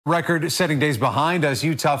Record-setting days behind us,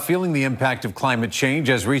 Utah feeling the impact of climate change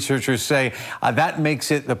as researchers say that makes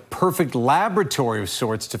it the perfect laboratory of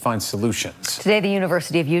sorts to find solutions. Today, the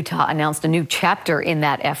University of Utah announced a new chapter in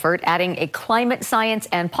that effort, adding a climate science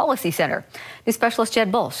and policy center. New specialist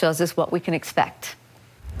Jed Bull shows us what we can expect.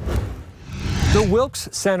 The Wilkes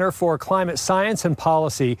Center for Climate Science and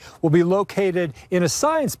Policy will be located in a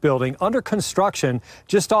science building under construction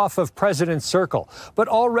just off of President's Circle. But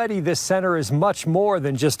already this center is much more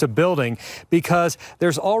than just a building because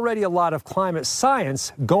there's already a lot of climate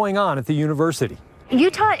science going on at the university.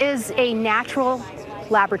 Utah is a natural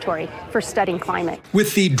laboratory for studying climate.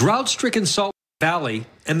 With the drought-stricken Salt Valley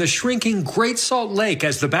and the shrinking Great Salt Lake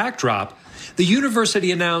as the backdrop, the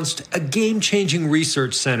university announced a game-changing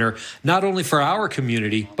research center, not only for our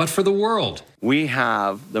community, but for the world. We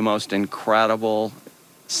have the most incredible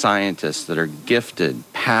scientists that are gifted,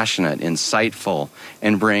 passionate, insightful,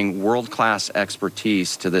 and bring world-class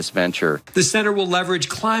expertise to this venture. The center will leverage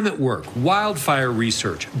climate work, wildfire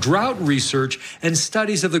research, drought research, and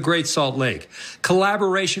studies of the Great Salt Lake.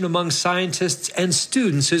 Collaboration among scientists and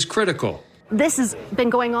students is critical. This has been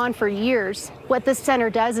going on for years. What this center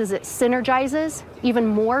does is it synergizes even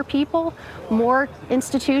more people, more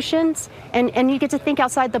institutions, and you get to think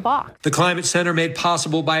outside the box. The Climate Center made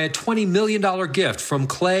possible by a $20 million gift from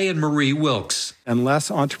Clay and Marie Wilkes. Unless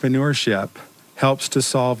entrepreneurship helps to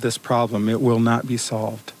solve this problem, it will not be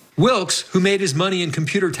solved. Wilkes, who made his money in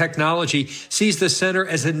computer technology, sees the center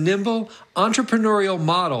as a nimble, entrepreneurial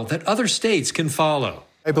model that other states can follow.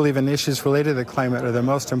 I believe in issues related to climate are the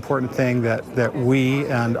most important thing that we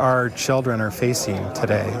and our children are facing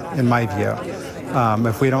today, in my view.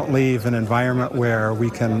 If we don't leave an environment where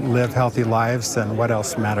we can live healthy lives, then what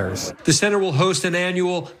else matters? The center will host an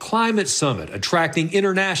annual climate summit, attracting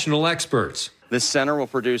international experts. This center will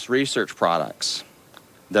produce research products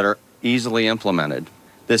that are easily implemented.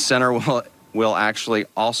 This center will actually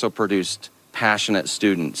also produce passionate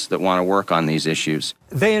students that want to work on these issues.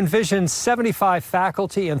 They envision 75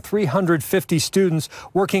 faculty and 350 students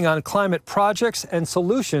working on climate projects and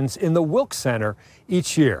solutions in the Wilkes Center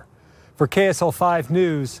each year. For KSL 5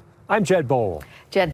 News, I'm Jed Bull. Jed,